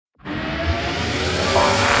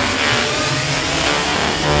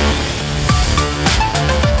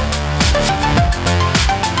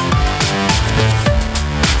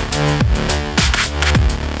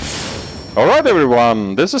All right,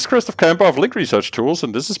 everyone. This is Christoph Cemper of Link Research Tools,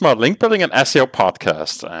 and this is my link building and SEO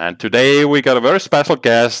podcast. And today we got a very special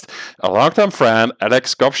guest, a longtime friend,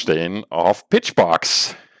 Alex Gopshtein of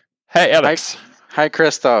Pitchbox. Hey, Alex. Hi,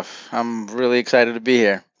 Christoph. I'm really excited to be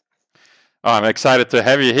here. I'm excited to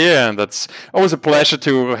have you here, and it's always a pleasure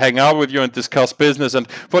to hang out with you and discuss business. And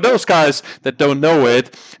for those guys that don't know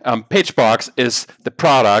it, Pitchbox is the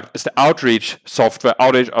product, is the outreach software,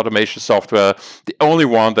 outreach automation software, the only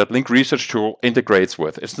one that Link Research Tool integrates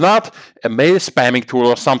with. It's not a mail spamming tool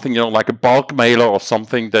or something, like a bulk mailer or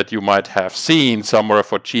something that you might have seen somewhere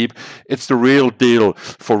for cheap. It's the real deal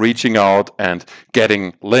for reaching out and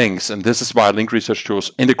getting links. And this is why Link Research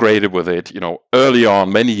Tools integrated with it, early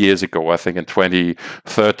on, many years ago, I think in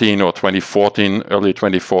 2013 or 2014, early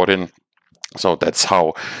 2014. So that's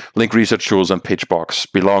how Link Research Tools and Pitchbox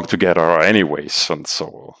belong together anyways. And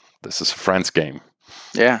so this is a friend's game.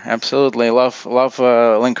 Yeah, absolutely. Love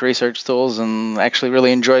Link Research Tools, and actually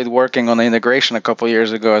really enjoyed working on the integration a couple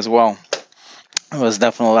years ago as well. It was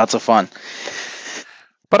definitely lots of fun.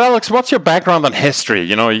 But Alex, what's your background and history?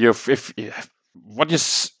 What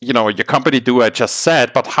does your company do? I just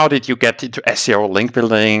said, but how did you get into SEO, link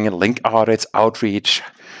building, link audits, outreach?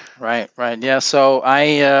 Right. Yeah. So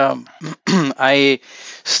I I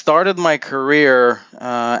started my career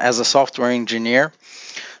as a software engineer.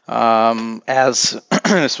 As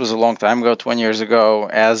this was a long time ago, 20 years ago,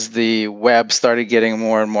 as the web started getting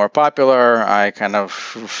more and more popular, I kind of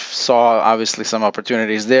saw obviously some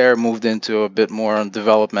opportunities there, moved into a bit more on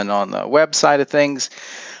development on the web side of things.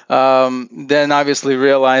 Then obviously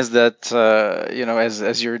realized that,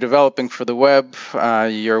 as you're developing for the web,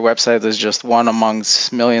 your website is just one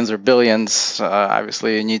amongst millions or billions.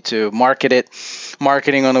 Obviously, you need to market it.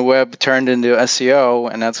 Marketing on the web turned into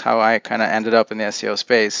SEO, and that's how I kind of ended up in the SEO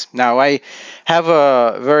space. Now, I have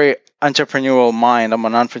a very entrepreneurial mind. I'm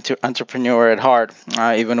an entrepreneur at heart.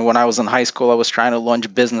 Even when I was in high school, I was trying to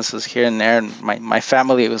launch businesses here and there, and my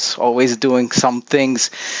family was always doing some things.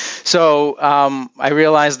 So I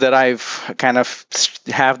realized that I've kind of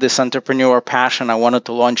have this entrepreneur passion. I wanted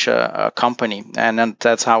to launch a company, and then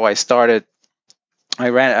that's how I started.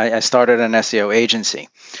 I started an SEO agency.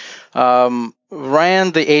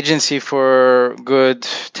 Ran the agency for good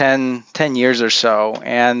 10 years or so,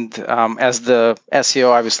 and as the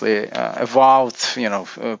SEO obviously evolved,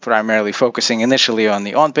 primarily focusing initially on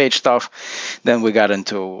the on-page stuff, then we got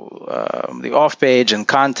into the off-page and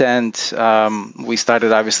content. We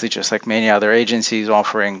started obviously just like many other agencies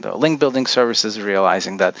offering the link building services,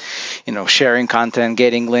 realizing that sharing content,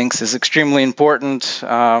 getting links is extremely important.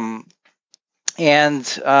 And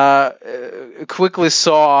quickly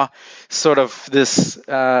saw sort of this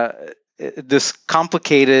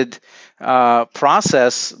complicated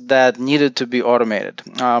process that needed to be automated.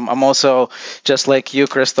 I'm also, just like you,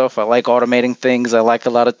 Christoph, I like automating things. I like a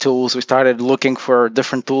lot of tools. We started looking for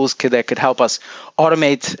different tools that could help us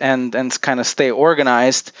automate and kind of stay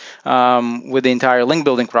organized with the entire link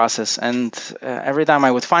building process. And every time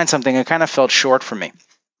I would find something, it kind of felt short for me.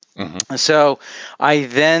 Mm-hmm. So I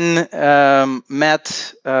then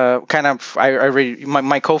met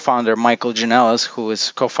my co-founder, Michael Janellis, who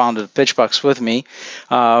is co-founded Pitchbox with me.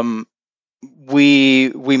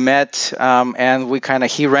 We met and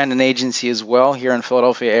he ran an agency as well here in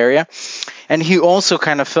Philadelphia area. And he also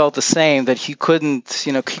kind of felt the same, that he couldn't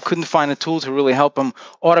find a tool to really help him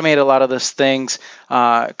automate a lot of these things,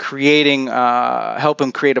 help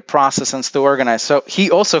him create a process and stay organized. So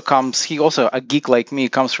he also a geek like me,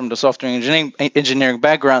 comes from the software engineering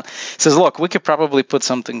background, says, look, we could probably put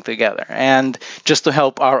something together, and just to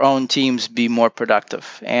help our own teams be more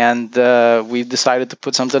productive. And we decided to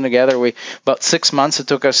put something together. About 6 months it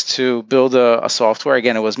took us to build a software.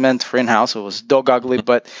 Again, it was meant for in-house. It was dog ugly,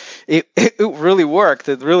 but it really worked.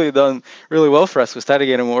 It really done really well for us. We started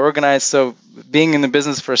getting more organized. So being in the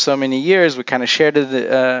business for so many years, we kind of shared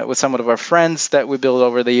it with some of our friends that we built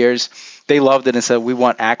over the years. They loved it and said, we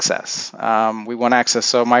want access. We want access.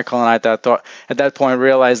 So Michael and I at that point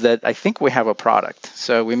realized that I think we have a product.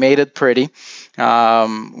 So we made it pretty.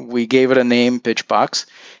 We gave it a name, Pitchbox.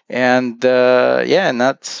 And and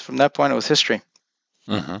that's, from that point, it was history.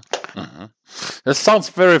 Mm-hmm. Mm-hmm. It sounds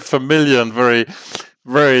very familiar and very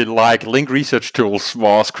like Link Research Tools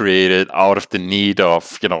was created out of the need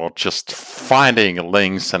of, just finding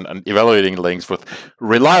links and evaluating links with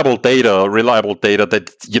reliable data that,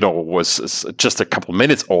 was just a couple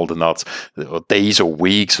minutes old and not days or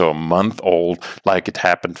weeks or a month old, like it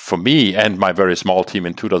happened for me and my very small team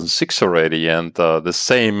in 2006 already. And the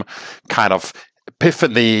same kind of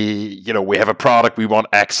epiphany, we have a product we want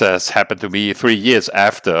access, happened to me 3 years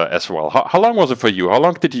after as well. How long was it for you? How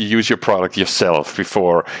long did you use your product yourself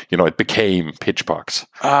before, it became Pitchbox?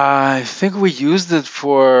 I think we used it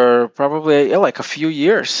for probably like a few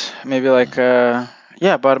years, maybe like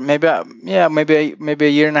maybe a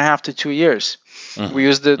year and a half to 2 years. Mm-hmm. We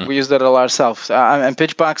used it all ourselves. And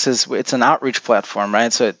Pitchbox it's an outreach platform,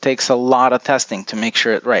 right? So it takes a lot of testing to make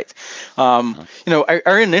sure it's right.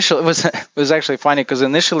 Our initial it was actually funny because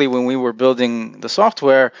initially when we were building the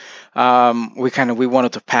software, we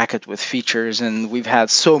wanted to pack it with features, and we've had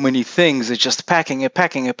so many things. It's just packing.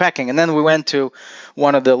 And then we went to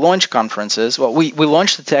one of the launch conferences. Well, we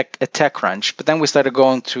launched at TechCrunch, but then we started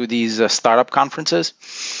going to these startup conferences,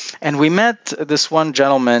 and we met this one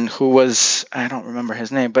gentleman who was, I don't remember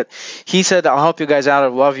his name, but he said, "I'll help you guys out. I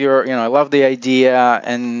love the idea."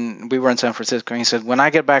 And we were in San Francisco, and he said, "When I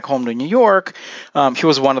get back home to New York," he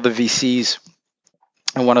was one of the VCs.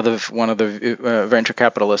 And one of the venture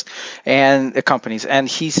capitalists and the companies, and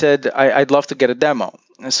he said, I'd love to get a demo.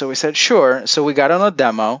 And so we said, sure. So we got on a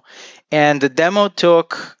demo, and the demo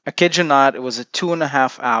took, I kid you not, it was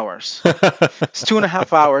 2.5 hours. It's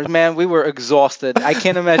 2.5 hours, man. We were exhausted. I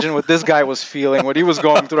can't imagine what this guy was feeling, what he was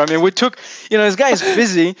going through. I mean, we took, this guy's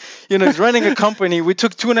busy, he's running a company. We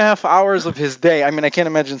took 2.5 hours of his day. I mean, I can't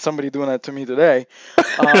imagine somebody doing that to me today.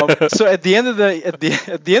 So at the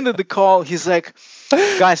end of the call, he's like,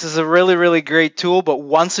 guys, this is a really, really great tool, but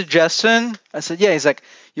one suggestion. I said, yeah. He's like,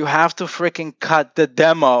 you have to freaking cut the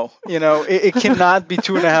demo. It cannot be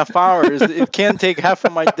 2.5 hours. It can't take half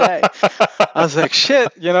of my day. I was like, shit,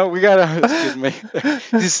 we gotta, excuse me.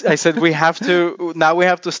 I said, we have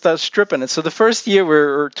to start stripping it. So the first year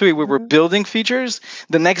we were building features.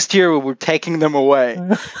 The next year we were taking them away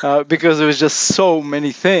because there was just so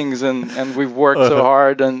many things, and we've worked so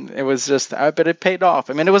hard, and it was just, but it paid off.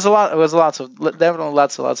 I mean, it was definitely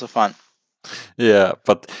lots of fun. Yeah,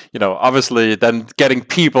 but obviously then getting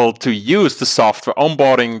people to use the software,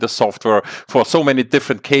 onboarding the software for so many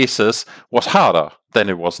different cases was harder than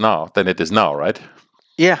it is now, right?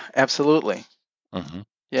 Yeah, absolutely. Mm-hmm.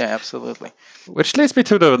 Yeah, absolutely. Which leads me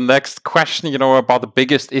to the next question, about the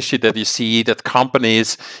biggest issue that you see that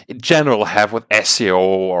companies in general have with SEO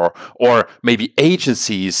or maybe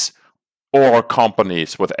agencies or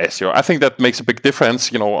companies with SEO. I think that makes a big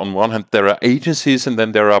difference. On one hand, there are agencies and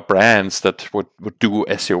then there are brands that would do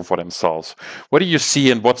SEO for themselves. What do you see,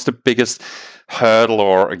 and what's the biggest hurdle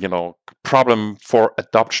or, problem for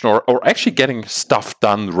adoption or actually getting stuff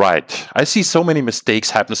done right? I see so many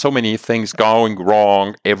mistakes happen, so many things going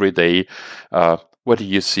wrong every day. What do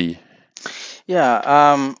you see?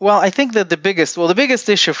 Yeah, well, I think that the biggest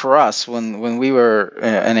issue for us when we were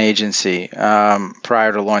an agency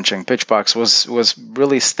prior to launching Pitchbox was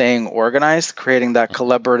really staying organized, creating that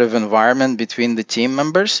collaborative environment between the team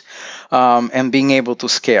members, and being able to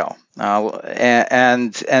scale.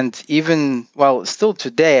 And even still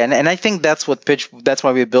today, and I think that's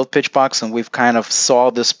why we built Pitchbox, and we've kind of saw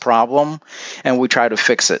this problem, and we try to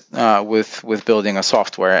fix it with building a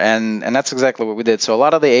software, and that's exactly what we did. So a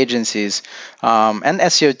lot of the agencies and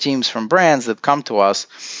SEO teams from brands that come to us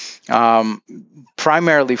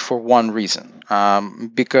primarily for one reason,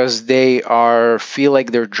 because they feel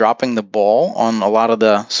like they're dropping the ball on a lot of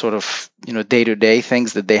the sort of day-to-day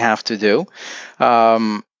things that they have to do.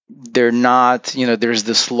 They're not, there's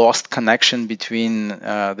this lost connection between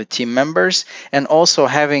the team members, and also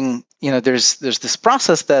having, there's this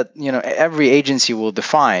process that, every agency will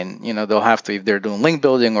define. They'll have to, if they're doing link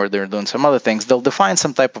building or they're doing some other things, they'll define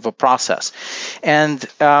some type of a process. And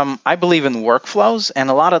I believe in workflows, and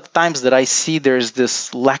a lot of the times that I see there's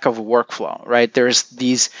this lack of workflow, right? There's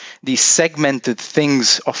these segmented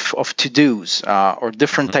things of to-dos or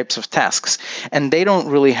different types of tasks, and they don't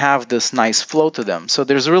really have this nice flow to them. So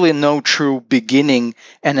there's really no true beginning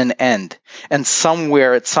and an end. And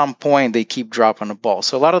somewhere at some point they keep dropping the ball.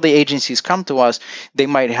 So a lot of the agencies come to us, they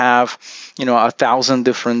might have 1,000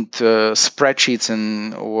 different spreadsheets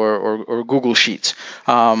or Google Sheets,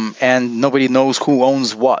 and nobody knows who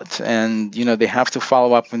owns what. And they have to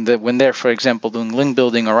follow up when they're, for example, doing link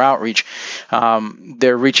building or outreach.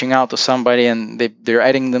 They're reaching out to somebody and they're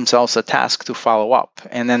adding themselves a task to follow up.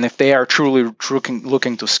 And then if they are truly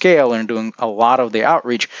looking to scale and doing a lot of the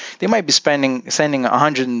outreach, they might be sending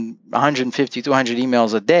 150, 200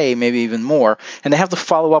 emails a day, maybe even more, and they have to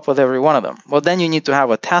follow up with every one of them. Well, then you need to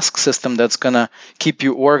have a task system that's going to keep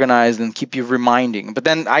you organized and keep you reminding. But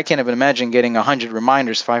then I can't even imagine getting 100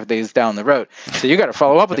 reminders 5 days down the road. So you got to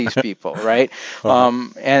follow up with these people, right?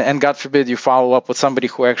 And God forbid you follow up with somebody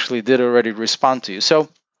who actually did already respond to you. So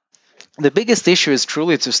The biggest issue is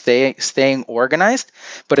truly to staying organized,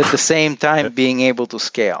 but at the same time being able to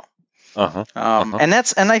scale. And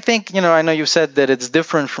I think, I know you said that it's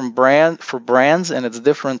different for brands and it's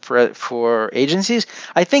different for agencies.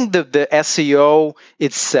 I think the SEO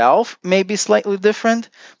itself may be slightly different,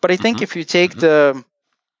 but I think if you take the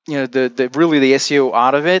SEO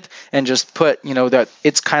out of it and just put, that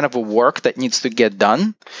it's kind of a work that needs to get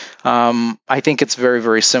done, I think it's very,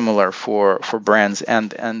 very similar for brands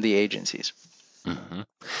and the agencies.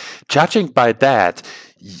 Judging by that,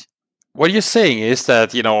 what you're saying is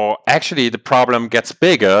that, actually the problem gets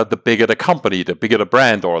bigger, the bigger the company, the bigger the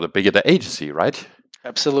brand, or the bigger the agency, right?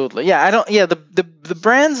 Absolutely. Yeah, the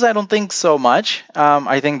brands, I don't think so much.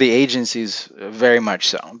 I think the agencies very much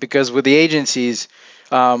so, because with the agencies,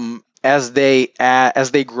 as they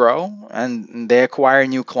grow and they acquire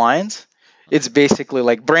new clients, it's basically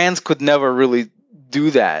like brands could never really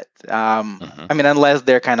do that. I mean, unless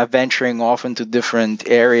they're kind of venturing off into different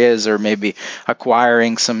areas or maybe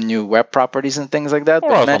acquiring some new web properties and things like that.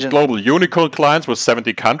 Or some global unicorn clients with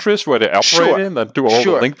 70 countries where they operate in and do all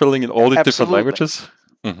the link building in all these different languages.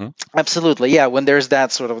 Absolutely, yeah. When there's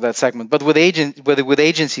that sort of that segment, but with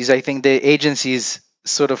agencies, I think the agencies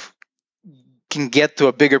sort of can get to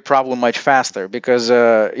a bigger problem much faster, because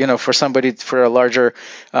for a larger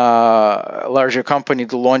company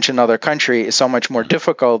to launch another country is so much more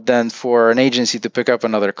difficult than for an agency to pick up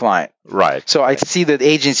another client. Right. So I see that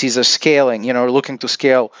agencies are scaling, looking to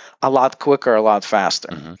scale a lot quicker, a lot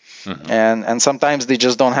faster. And sometimes they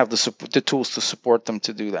just don't have the tools to support them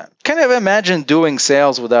to do that. Kind of imagine doing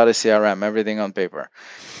sales without a CRM, everything on paper.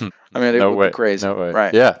 I mean, it would be crazy. No way.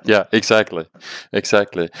 Right. Yeah, exactly.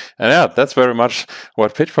 And yeah, that's very much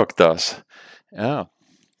what Pitchbox does. Yeah.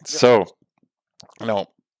 So,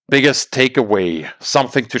 biggest takeaway,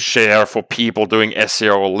 something to share for people doing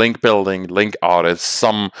SEO, link building, link audits,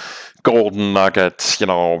 some golden nuggets,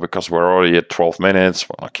 because we're already at 12 minutes.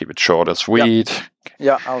 Well, I'll keep it short and sweet.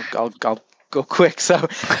 Yeah, I'll go quick. So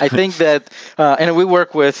I think that, and we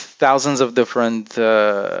work with thousands of different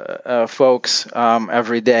folks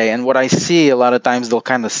every day. And what I see a lot of times, they'll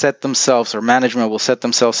kind of set themselves, or management will set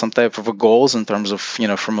themselves some type of a goals in terms of,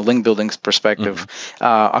 from a link building perspective,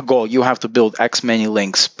 a goal. You have to build X many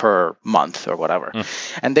links per month or whatever.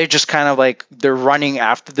 And they're just kind of like, they're running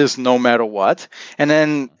after this no matter what.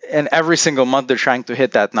 And every single month they're trying to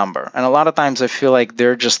hit that number. And a lot of times I feel like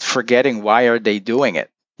they're just forgetting, why are they doing it?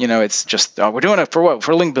 It's just, we're doing it for what?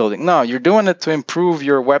 For link building. No, you're doing it to improve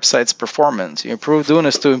your website's performance. You're doing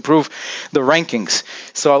this to improve the rankings.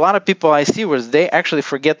 So a lot of people I see where they actually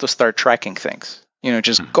forget to start tracking things.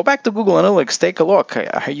 Just go back to Google Analytics, take a look.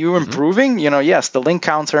 Are you improving? Yes, the link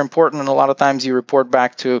counts are important, and a lot of times you report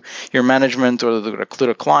back to your management or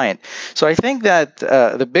the client. So I think that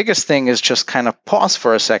the biggest thing is just kind of pause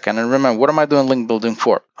for a second and remember, what am I doing link building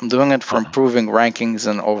for? I'm doing it for improving rankings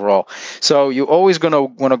and overall. So you're always going to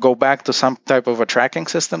want to go back to some type of a tracking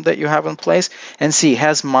system that you have in place and see,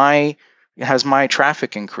 has my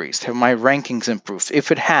traffic increased? Have my rankings improved?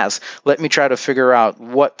 If it has, let me try to figure out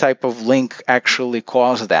what type of link actually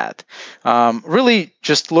caused that. Really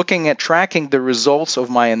just looking at tracking the results of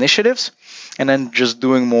my initiatives and then just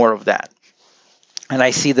doing more of that. And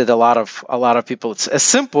I see that a lot of people, it's as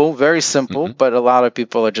simple, very simple, but a lot of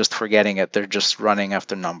people are just forgetting it. They're just running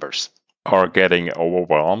after numbers. Or getting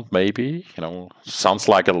overwhelmed, maybe. Sounds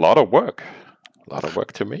like a lot of work. A lot of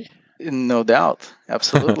work to me. No doubt.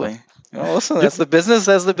 Absolutely. Listen, that's the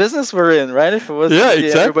business we're in, right? If it was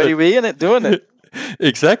everybody being it, doing it.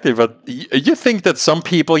 Exactly, but you think that some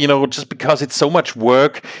people, just because it's so much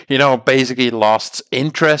work, basically lost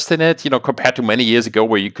interest in it, compared to many years ago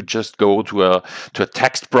where you could just go to a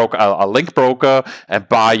text broker, a link broker, and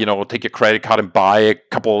buy, take your credit card and buy a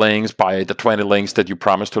couple links, buy the 20 links that you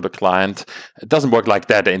promised to the client. It doesn't work like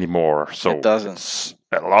that anymore. So it doesn't. It's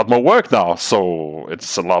a lot more work now, so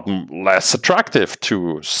it's a lot less attractive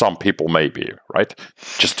to some people, maybe, right?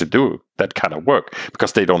 Just to do that kind of work,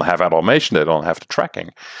 because they don't have automation, they don't have the tracking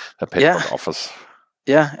that Pitchbox offers.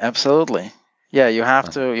 Yeah, absolutely. Yeah, you have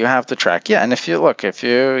to track. Yeah, and if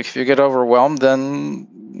you get overwhelmed,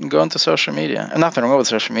 then go into social media. And nothing wrong with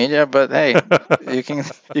social media, but hey, you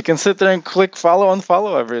can sit there and click follow and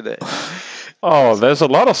follow every day. Oh, there's a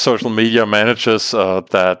lot of social media managers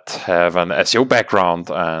that have an SEO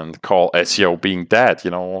background and call SEO being dead.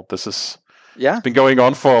 This is it's been going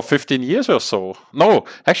on for 15 years or so. No,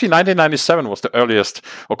 actually 1997 was the earliest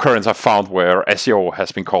occurrence I found where SEO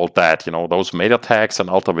has been called dead. Those meta tags and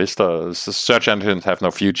Alta Vista, search engines have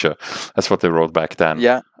no future. That's what they wrote back then.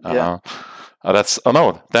 Yeah. That's, oh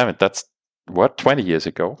no, damn it, that's What, 20 years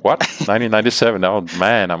ago? What? 1997? Oh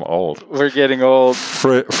man, I'm old. We're getting old.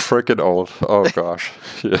 Freaking old. Oh gosh.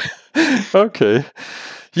 Yeah. Okay.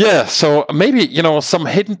 Yeah, so maybe, some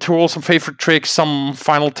hidden tools, some favorite tricks, some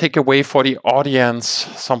final takeaway for the audience,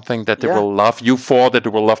 something that they will love you for, that they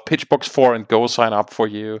will love Pitchbox for, and go sign up for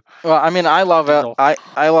you. Well, I mean, I love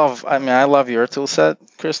your tool set,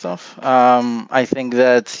 Christoph. I think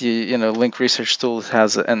that Link Research Tools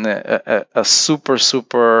has a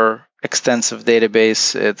super extensive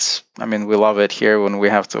database. We love it here when we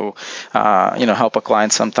have to, help a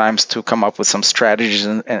client sometimes to come up with some strategies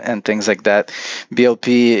and things like that.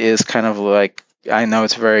 BLP is kind of like, I know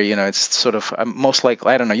it's very, it's sort of most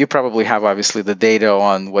likely, I don't know, you probably have obviously the data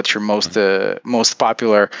on what's your most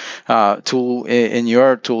popular tool in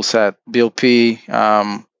your tool set. BLP,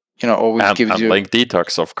 always gives you... Link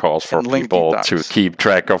Detox, of course, for people to keep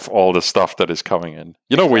track of all the stuff that is coming in.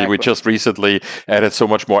 We just recently added so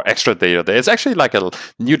much more extra data there. It's actually like a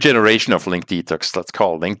new generation of Link Detox. Let's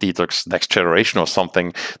call Link Detox Next Generation or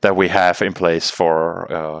something that we have in place for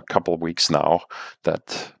a couple of weeks now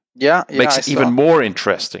that makes it even more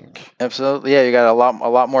interesting. Absolutely. Yeah, you got a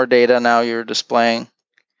lot more data now you're displaying.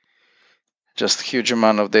 Just a huge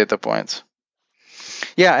amount of data points.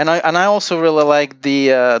 Yeah, and I also really like the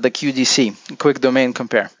QDC, Quick Domain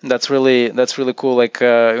Compare. That's really cool. Like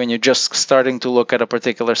when you're just starting to look at a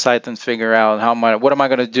particular site and figure out what am I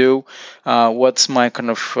going to do, what's my kind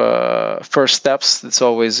of first steps. It's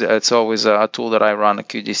always a tool that I run, a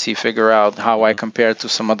QDC, figure out how I compare to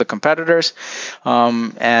some other competitors,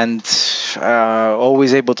 and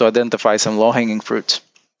always able to identify some low-hanging fruits.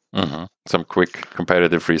 Mm-hmm. Some quick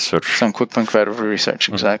competitive research.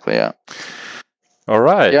 Exactly. Yeah. All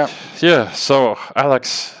right. Yeah. So,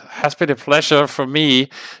 Alex, has been a pleasure for me.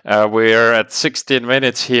 We're at 16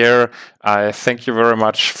 minutes here. I thank you very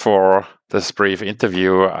much for this brief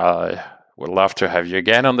interview. I would love to have you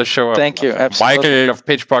again on the show. Thank you. Absolutely. Michael of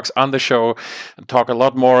Pitchbox on the show and talk a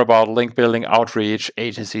lot more about link building, outreach,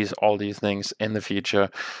 agencies, all these things in the future.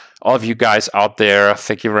 All of you guys out there,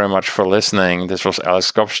 thank you very much for listening. This was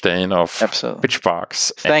Alex Gopshtein of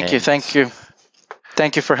Pitchbox. Thank you.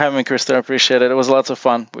 Thank you for having me, Krista. I appreciate it. It was lots of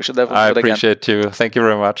fun. We should definitely do it again. I appreciate it too. Thank you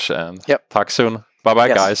very much, and talk soon. Bye-bye,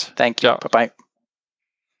 guys. Thank you. Ciao. Bye-bye.